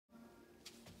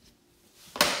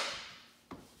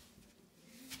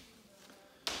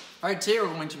Alright, today we're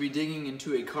going to be digging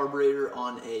into a carburetor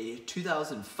on a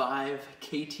 2005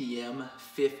 KTM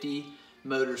 50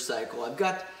 motorcycle. I've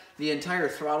got the entire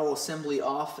throttle assembly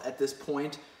off at this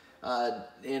point,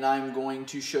 and I'm going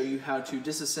to show you how to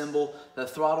disassemble the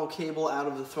throttle cable out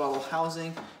of the throttle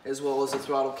housing as well as the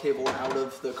throttle cable out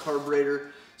of the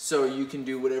carburetor, so you can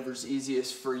do whatever's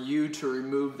easiest for you to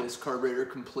remove this carburetor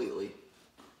completely.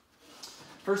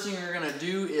 First thing you're going to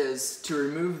do is to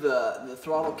remove the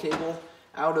throttle cable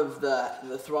out of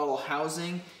the throttle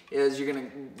housing. There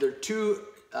are two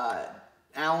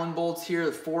Allen bolts here,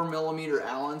 the 4mm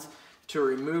Allens. To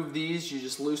remove these, you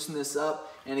just loosen this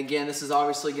up, and again, this is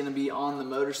obviously going to be on the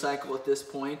motorcycle at this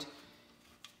point,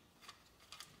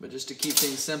 but just to keep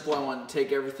things simple, I want to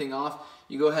take everything off.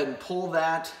 You go ahead and pull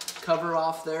that cover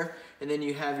off there, and then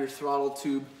you have your throttle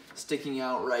tube sticking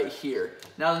out right here.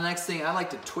 Now the next thing, I like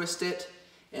to twist it,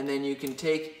 and then you can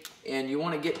take and you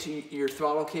want to get to your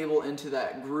throttle cable into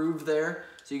that groove there.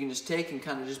 So you can just take and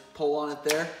kind of just pull on it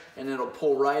there, and it'll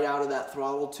pull right out of that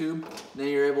throttle tube. And then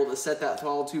you're able to set that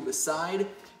throttle tube aside,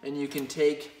 and you can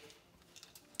take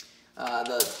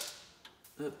the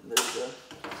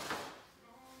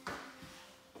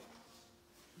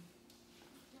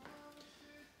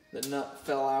nut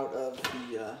fell out of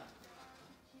the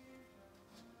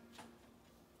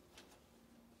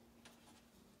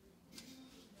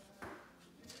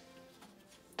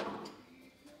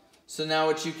So now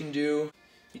what you can do,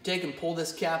 you take and pull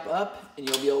this cap up, and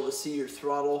you'll be able to see your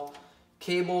throttle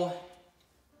cable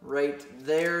right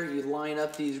there. You line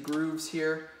up these grooves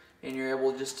here, and you're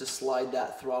able just to slide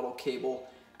that throttle cable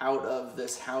out of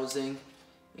this housing,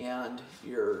 and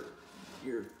your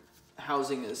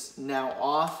housing is now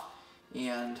off,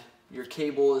 and your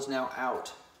cable is now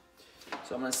out.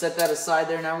 So I'm going to set that aside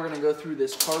there. Now we're going to go through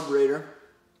this carburetor.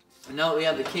 And now that we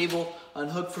have the cable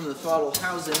unhooked from the throttle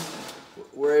housing,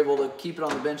 we're able to keep it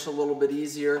on the bench a little bit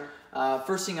easier.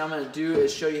 First thing I'm going to do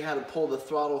is show you how to pull the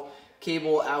throttle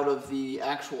cable out of the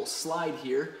actual slide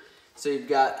here. So you've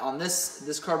got, on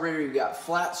this carburetor, you've got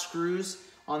flat screws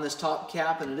on this top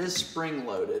cap, and it is spring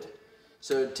loaded.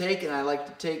 So I like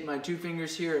to take my two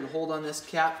fingers here and hold on this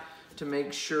cap to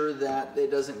make sure that it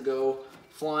doesn't go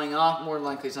flying off. More than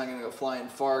likely it's not going to go flying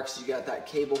far because you got that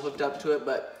cable hooked up to it,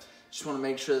 but just want to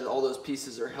make sure that all those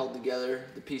pieces are held together.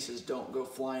 The pieces don't go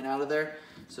flying out of there.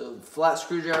 So flat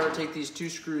screwdriver, take these two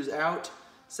screws out,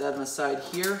 set them aside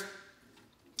here,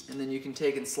 and then you can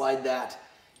take and slide that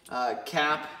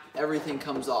cap. Everything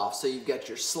comes off. So you've got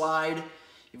your slide,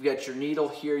 you've got your needle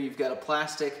here, you've got a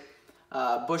plastic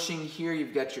bushing here,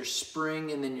 you've got your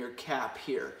spring, and then your cap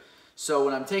here. So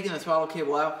when I'm taking the throttle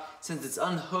cable out, since it's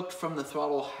unhooked from the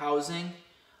throttle housing,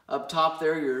 up top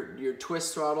there, your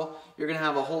twist throttle, you're going to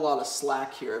have a whole lot of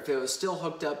slack here. If it was still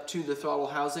hooked up to the throttle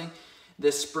housing,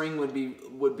 this spring would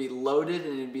be loaded,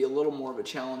 and it'd be a little more of a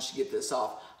challenge to get this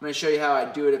off. I'm going to show you how I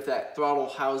do it if that throttle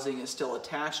housing is still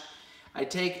attached. I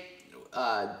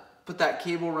put that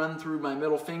cable run through my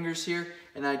middle fingers here,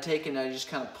 and I just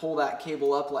kind of pull that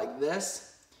cable up like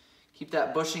this. Keep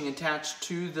that bushing attached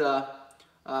to the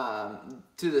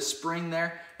spring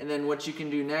there, and then what you can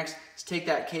do next is take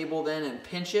that cable then and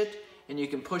pinch it, and you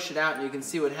can push it out, and you can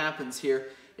see what happens here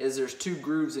is there's two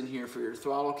grooves in here for your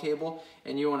throttle cable,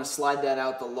 and you want to slide that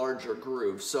out the larger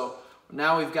groove. So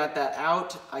now we've got that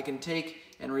out, I can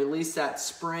take and release that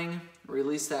spring,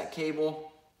 release that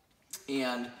cable,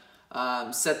 and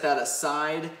set that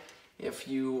aside. If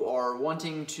you are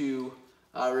wanting to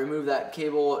remove that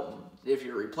cable, if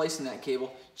you're replacing that cable,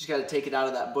 you just got to take it out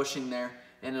of that bushing there,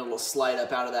 and it will slide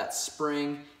up out of that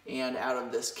spring and out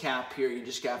of this cap here. You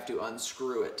just have to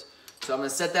unscrew it. So I'm going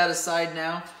to set that aside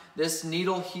now. This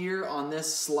needle here on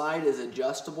this slide is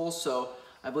adjustable, so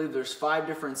I believe there's 4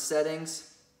 different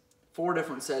settings,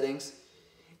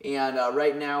 and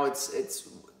right now it's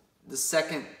the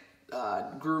second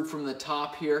groove from the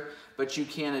top here, but you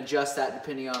can adjust that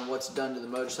depending on what's done to the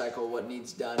motorcycle, what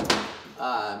needs done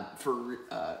for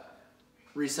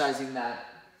resizing that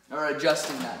or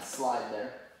adjusting that slide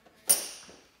there.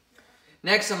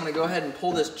 Next, I'm going to go ahead and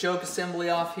pull this choke assembly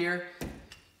off here.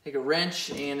 Take a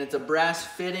wrench, and it's a brass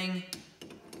fitting.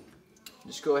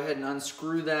 Just go ahead and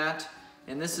unscrew that.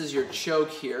 And this is your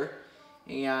choke here.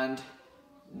 And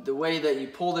the way that you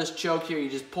pull this choke here, you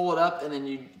just pull it up, and then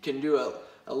you can do a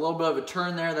little bit of a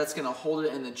turn there. That's going to hold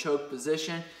it in the choke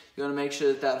position. You want to make sure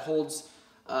that that holds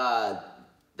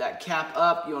that cap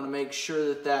up. You want to make sure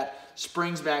that that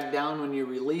springs back down when you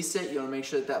release it. You want to make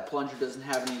sure that that plunger doesn't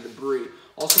have any debris.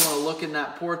 Also want to look in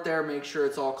that port there, make sure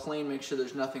it's all clean, make sure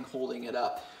there's nothing holding it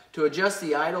up. To adjust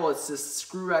the idle, it's this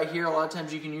screw right here. A lot of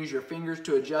times you can use your fingers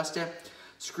to adjust it.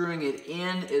 Screwing it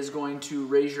in is going to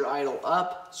raise your idle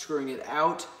up. Screwing it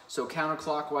out, so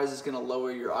counterclockwise, is going to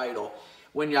lower your idle.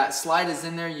 When that slide is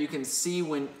in there, you can see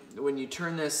when you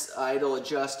turn this idle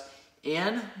adjust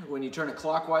in, when you turn it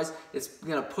clockwise, it's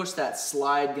going to push that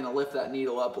slide, going to lift that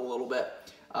needle up a little bit,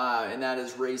 and that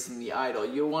is raising the idle.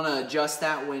 You'll want to adjust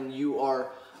that when you are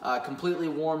completely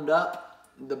warmed up.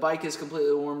 The bike is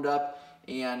completely warmed up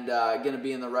and going to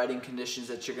be in the riding conditions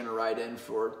that you're going to ride in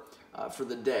for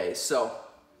the day. So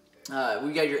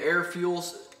we got your air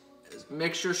fuels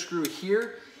mixture screw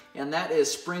here, and that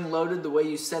is spring loaded. The way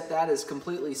you set that is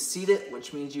completely seated,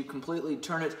 which means you completely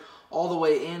turn it all the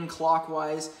way in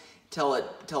clockwise till it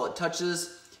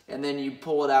touches, and then you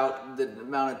pull it out the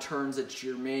amount of turns that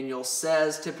your manual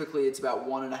says. Typically it's about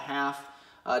 1.5,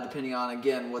 depending on,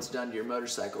 again, what's done to your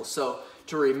motorcycle. So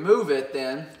to remove it,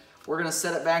 then we're going to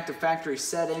set it back to factory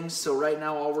settings. So right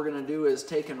now all we're going to do is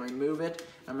take and remove it.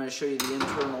 I'm going to show you the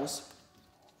internals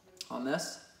on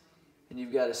this. And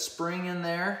you've got a spring in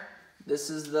there. This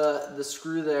is the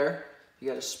screw there. You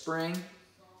got a spring,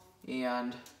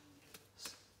 and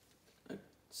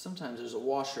sometimes there's a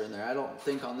washer in there. I don't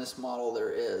think on this model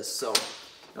there is. So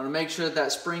you want to make sure that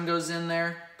that spring goes in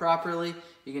there properly.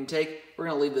 You can take, we're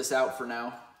going to leave this out for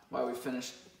now while we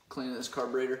finish cleaning this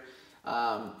carburetor.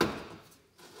 Now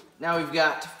we've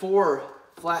got 4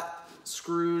 flat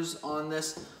screws on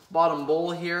this bottom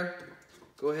bowl here.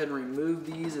 Go ahead and remove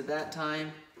these at that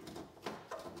time.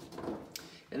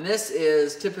 And this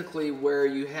is typically where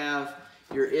you have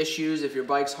your issues if your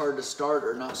bike's hard to start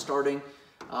or not starting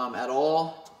at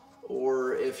all,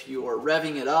 or if you are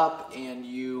revving it up and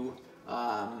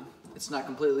it's not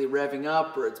completely revving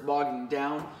up or it's bogging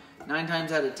down. 9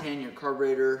 times out of 10 your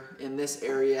carburetor in this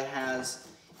area has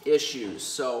issues.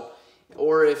 So,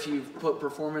 or if you've put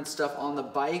performance stuff on the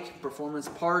bike, performance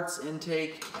parts,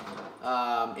 intake,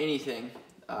 anything,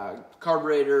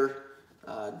 carburetor,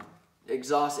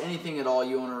 exhaust, anything at all,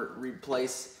 you want to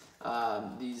replace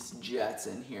these jets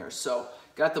in here. So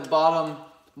got the bottom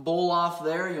bowl off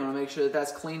there. You want to make sure that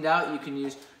that's cleaned out. You can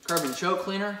use Carb&Choke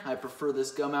cleaner. I prefer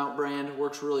this gum out brand. It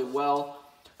works really well.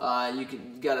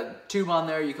 Got a tube on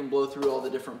there. You can blow through all the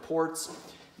different ports.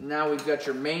 Now we've got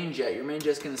your main jet. Your main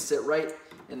jet's going to sit right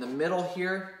in the middle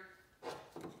here.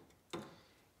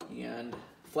 And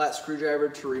flat screwdriver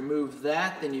to remove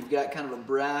that. Then you've got kind of a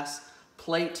brass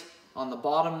plate on the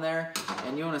bottom there,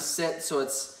 and you want to sit so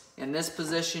it's in this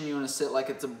position. You want to sit like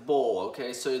it's a bowl,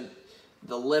 okay? So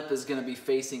the lip is going to be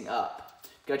facing up.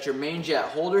 Got your main jet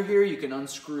holder here. You can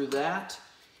unscrew that.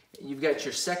 You've got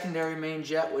your secondary main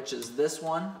jet, which is this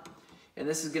one, and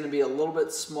this is going to be a little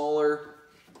bit smaller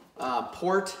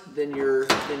port than your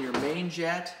main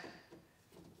jet.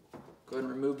 Go ahead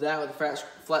and remove that with a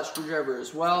flat screwdriver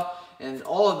as well. And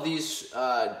all of these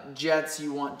jets,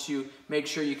 you want to make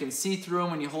sure you can see through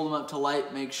them when you hold them up to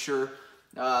light. Make sure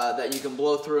that you can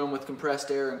blow through them with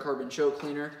compressed air and Carb&Choke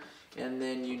cleaner, and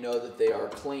then you know that they are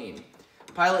clean.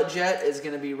 Pilot jet is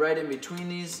going to be right in between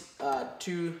these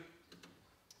 2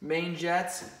 main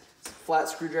jets. Flat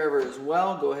screwdriver as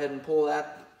well. Go ahead and pull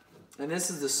that. And this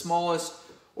is the smallest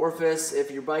orifice. If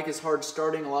your bike is hard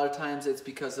starting, a lot of times it's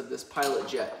because of this pilot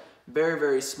jet. Very,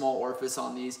 very small orifice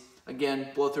on these. Again,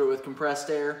 blow through it with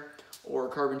compressed air or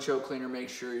Carb&Choke cleaner. Make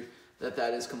sure that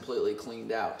that is completely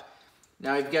cleaned out.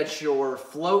 Now you've got your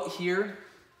float here,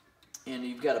 and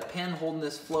you've got a pin holding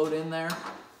this float in there.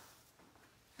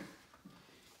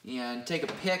 And take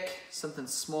a pick, something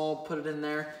small, put it in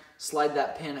there, slide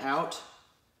that pin out.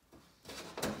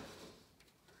 And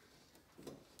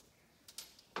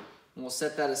we'll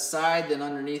set that aside. Then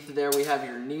underneath there we have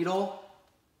your needle.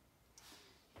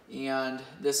 And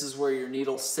this is where your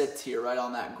needle sits here, right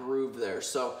on that groove there.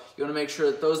 So you want to make sure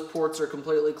that those ports are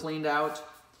completely cleaned out.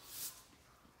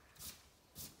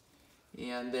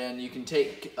 And then you can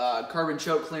take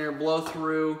Carb&Choke cleaner, blow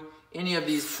through any of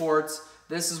these ports.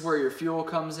 This is where your fuel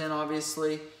comes in,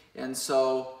 obviously. And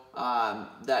so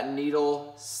that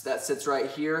needle that sits right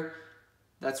here,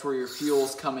 that's where your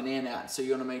fuel's coming in at. So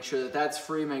you want to make sure that that's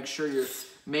free. Make sure your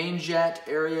main jet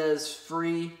area is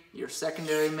free, your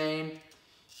secondary main,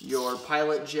 your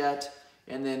pilot jet,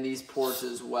 and then these ports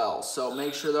as well. So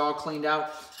make sure they're all cleaned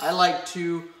out. I like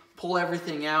to pull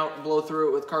everything out, blow through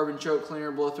it with Carb&Choke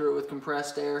cleaner, blow through it with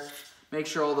compressed air. Make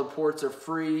sure all the ports are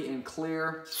free and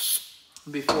clear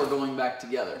before going back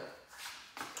together.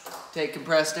 Take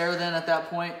compressed air then at that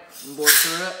point and blow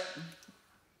through it.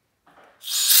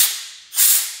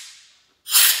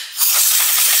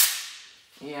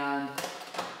 And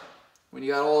when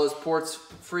you got all those ports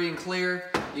free and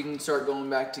clear, you can start going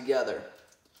back together.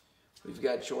 We've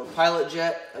got your pilot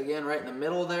jet, again, right in the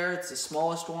middle there. It's the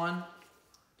smallest one.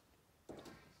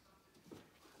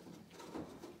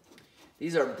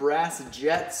 These are brass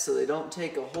jets, so they don't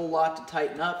take a whole lot to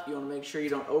tighten up. You want to make sure you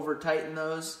don't over tighten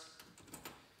those.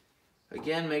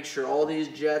 Again, make sure all these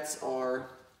jets are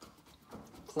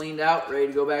cleaned out, ready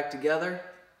to go back together.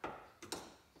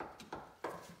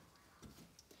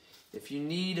 If you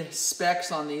need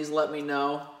specs on these, let me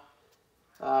know.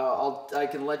 I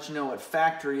can let you know what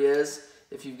factory is.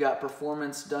 If you've got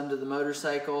performance done to the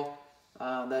motorcycle,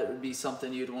 that would be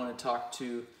something you'd want to talk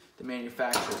to the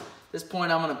manufacturer. At this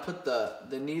point, I'm going to put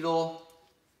the needle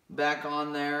back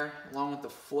on there along with the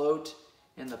float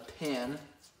and the pin.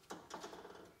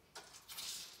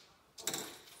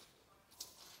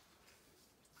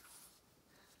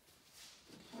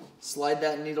 Slide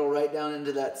that needle right down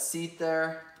into that seat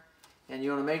there, and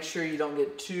you want to make sure you don't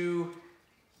get too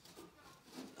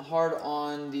hard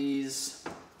on these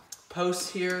posts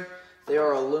here. They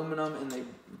are aluminum and they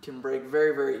can break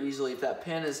very, very easily.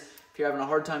 If you're having a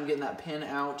hard time getting that pin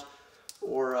out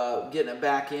or getting it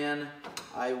back in,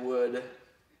 I would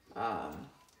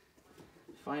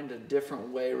find a different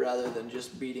way rather than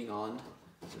just beating on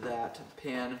that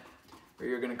pin, or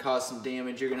you're going to cause some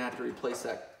damage. You're going to have to replace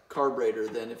that carburetor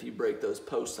then if you break those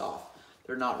posts off.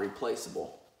 They're not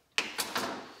replaceable.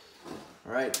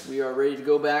 All right, we are ready to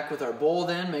go back with our bowl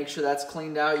then. Make sure that's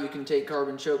cleaned out. You can take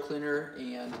Carb&Choke cleaner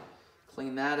and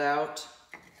clean that out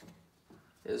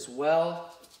as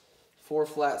well. 4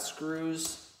 flat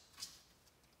screws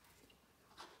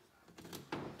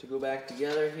to go back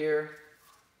together here.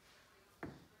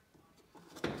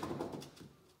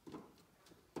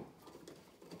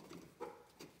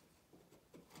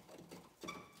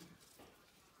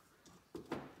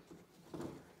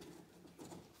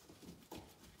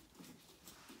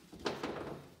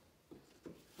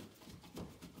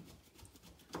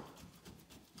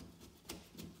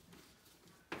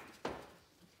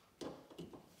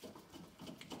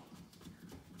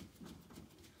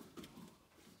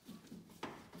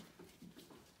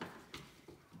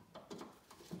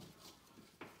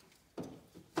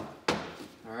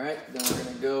 Alright, then we're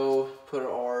going to go put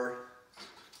our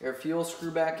air fuel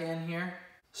screw back in here.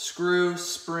 Screw,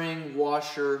 spring,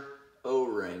 washer,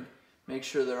 O-ring. Make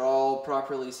sure they're all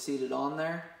properly seated on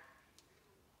there.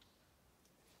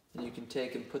 And you can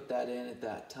take and put that in at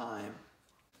that time.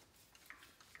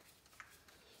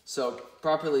 So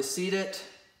properly seat it.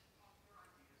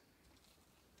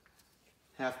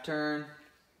 Half turn,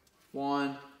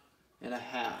 1.5.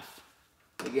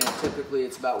 Again, typically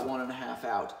it's about 1.5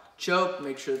 out. Choke,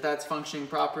 make sure that that's functioning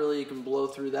properly. You can blow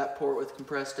through that port with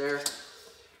compressed air.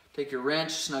 Take your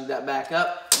wrench, snug that back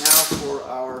up. Now for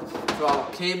our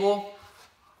throttle cable.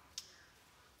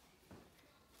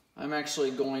 I'm actually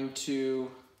going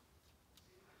to,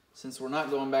 since we're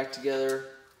not going back together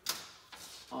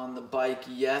on the bike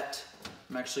yet,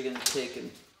 I'm actually going to take and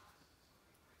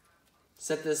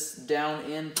set this down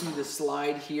into the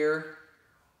slide here.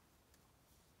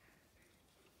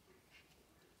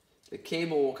 The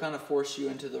cable will kind of force you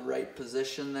into the right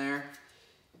position there.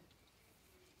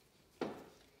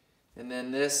 And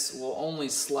then this will only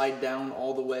slide down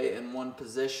all the way in one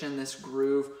position. This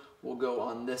groove will go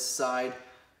on this side.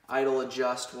 Idle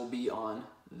adjust will be on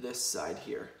this side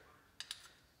here.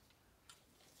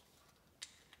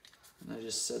 And I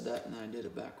just said that and I did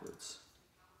it backwards.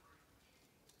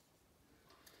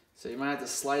 So you might have to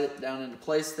slide it down into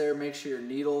place there. Make sure your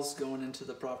needle's going into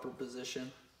the proper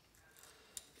position.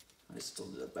 I still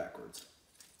did it backwards.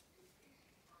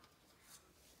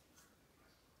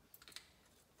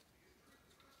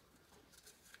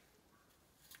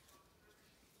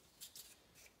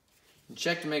 And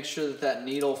check to make sure that that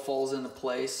needle falls into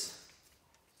place.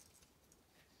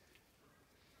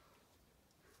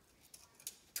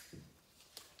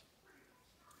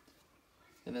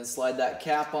 And then slide that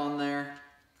cap on there.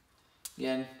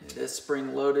 Again, it is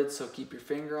spring loaded, so keep your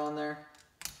finger on there.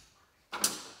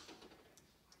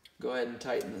 Go ahead and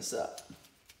tighten this up.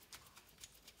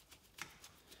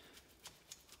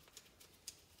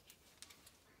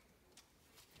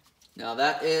 Now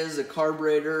that is a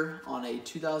carburetor on a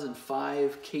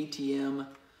 2005 KTM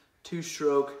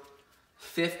 2-stroke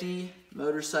 50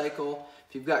 motorcycle.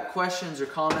 If you've got questions or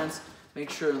comments, make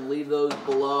sure and leave those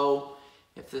below.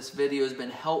 If this video has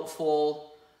been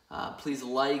helpful, please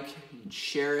like and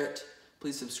share it.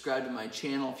 Please subscribe to my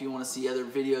channel if you want to see other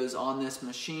videos on this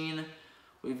machine.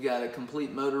 We've got a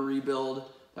complete motor rebuild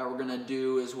that we're going to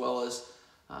do, as well as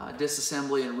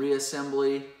disassembly and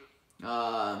reassembly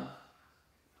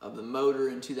of the motor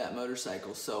into that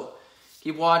motorcycle. So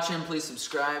keep watching, please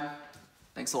subscribe.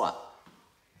 Thanks a lot.